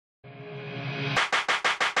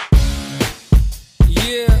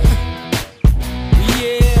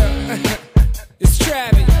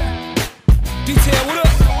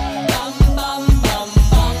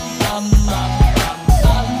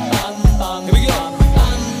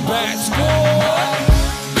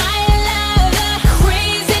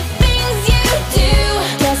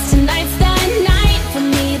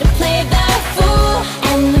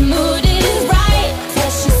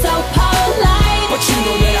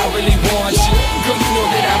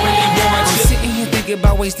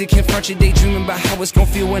ways to confront you, daydreaming about how it's gon'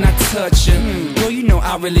 feel when I touch you. Girl, you know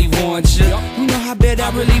I really want you. You know how bad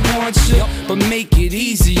I really want you. But make it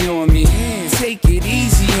easy on me. Take it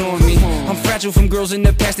easy on me. I'm fragile from girls in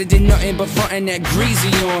the past that did nothing but frontin' that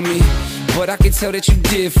greasy on me. But I can tell that you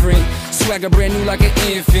different. Swagger brand new like an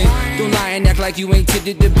infant. Don't lie and act like you ain't tipped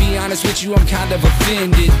it. To be honest with you, I'm kind of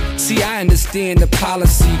offended. See, I understand the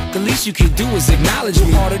policy. The least you can do is acknowledge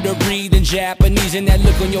me. Harder to read in Japanese, and that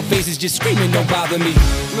look on your face is just screaming, don't bother me.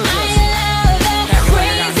 I love the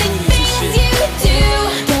crazy things you do.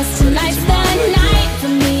 Guess tonight's the night for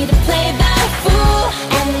me to play the fool.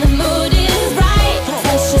 And the mood is right,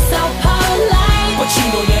 plus you're so polite. But you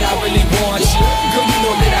know that I really want you. Girl, you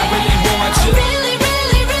know that I really want you. Really,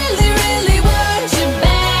 really, really, really want you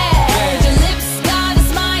bad. Your lips got a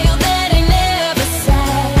smile that ain't never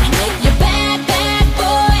sad. You're bad, bad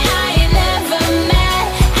boy, I ain't never mad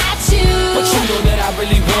at you. But you know that I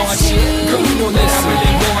really want you. Girl, you know that I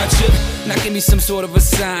really want you. Now give me some sort of a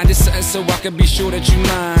sign, just something so I can be sure that you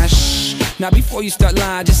mine. Shh. Now before you start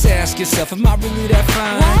lying, just ask yourself, am I really that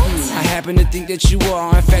fine? I happen to think that you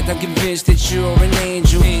are. In fact, I'm convinced that you're an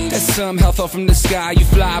angel. That some hell fell from the sky. You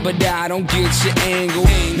fly, but I don't get your angle.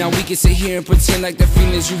 Now we can sit here and pretend like the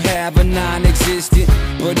feelings you have are non-existent,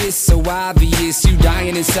 but it's so obvious you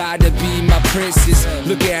dying inside to be my princess.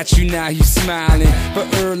 Look at you now, you smiling, but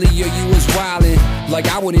earlier you was wildin'. Like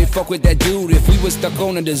I wouldn't fuck with that dude if we was stuck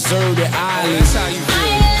on a deserted island. That's how you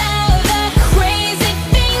feel.